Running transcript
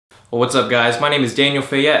Well, what's up guys? My name is Daniel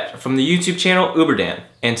Fayette from the YouTube channel UberDan,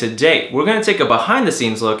 and today we're going to take a behind the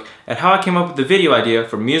scenes look at how I came up with the video idea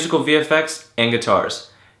for musical VFX and guitars.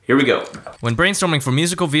 Here we go. When brainstorming for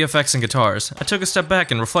musical VFX and guitars, I took a step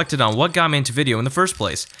back and reflected on what got me into video in the first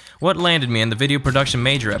place, what landed me in the video production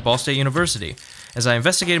major at Ball State University. As I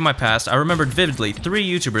investigated my past, I remembered vividly 3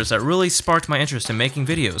 YouTubers that really sparked my interest in making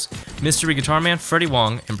videos: Mystery Guitar Man, Freddie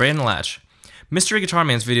Wong, and Brandon Latch. Mystery Guitar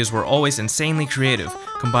Man's videos were always insanely creative,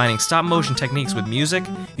 combining stop-motion techniques with music,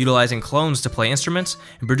 utilizing clones to play instruments,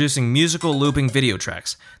 and producing musical looping video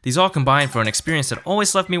tracks. These all combined for an experience that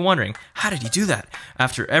always left me wondering, how did he do that?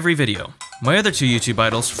 After every video. My other 2 YouTube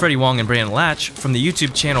idols, Freddie Wong and Brandon Latch, from the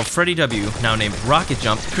YouTube channel Freddie W, now named Rocket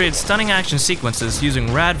Jump, created stunning action sequences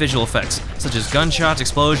using rad visual effects, such as gunshots,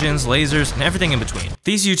 explosions, lasers, and everything in between.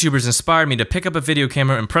 These YouTubers inspired me to pick up a video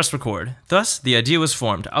camera and press record. Thus, the idea was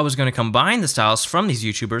formed. I was going to combine the styles from these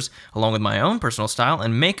YouTubers, along with my own personal style,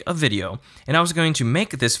 and make a video. And I was going to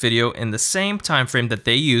make this video in the same time frame that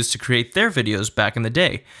they used to create their videos back in the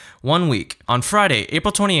day. 1 week. On Friday,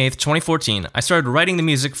 April 28th, 2014, I started writing the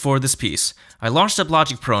music for this piece. I launched up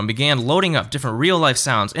Logic Pro and began loading up different real-life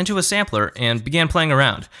sounds into a sampler and began playing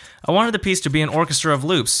around. I wanted the piece to be an orchestra of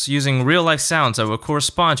loops, using real-life sounds that would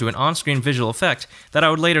correspond to an on-screen visual effect that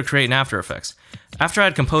I would later create in After Effects. After I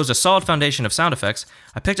had composed a solid foundation of sound effects,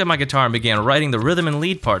 I picked up my guitar and began writing the rhythm and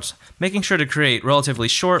lead parts, making sure to create relatively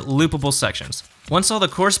short, loopable sections. Once all the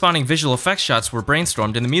corresponding visual effects shots were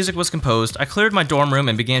brainstormed and the music was composed, I cleared my dorm room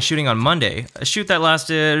and began shooting on Monday, a shoot that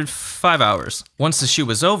lasted 5 hours. Once the shoot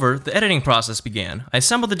was over, the editing process began. I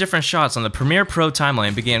assembled the different shots on the Premiere Pro timeline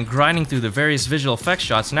and began grinding through the various visual effects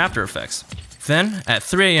shots in After Effects. Then, at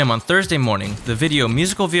 3 AM on Thursday morning, the video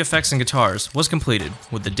Musical VFX and Guitars was completed,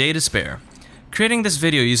 with the day to spare. Creating this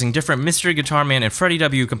video using different Mystery Guitar Man and Freddie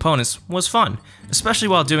W components was fun, especially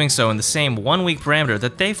while doing so in the same 1-week parameter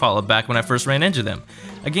that they followed back when I first ran into them.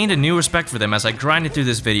 I gained a new respect for them as I grinded through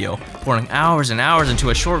this video, pouring hours and hours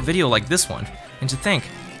into a short video like this one. And to think,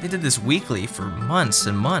 they did this weekly for months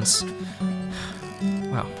and months.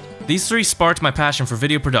 Wow. These 3 sparked my passion for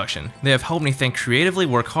video production. They have helped me think creatively,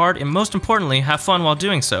 work hard, and most importantly, have fun while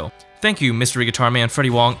doing so. Thank you, Mystery Guitar Man, Freddie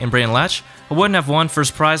Wong, and Brandon Latch. I wouldn't have won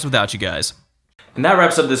first prize without you guys. And that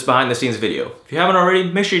wraps up this behind the scenes video. If you haven't already,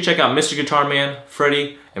 make sure you check out Mr. Guitar Man,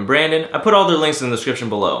 Freddie, and Brandon. I put all their links in the description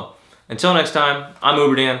below. Until next time, I'm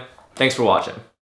UberDan. Thanks for watching.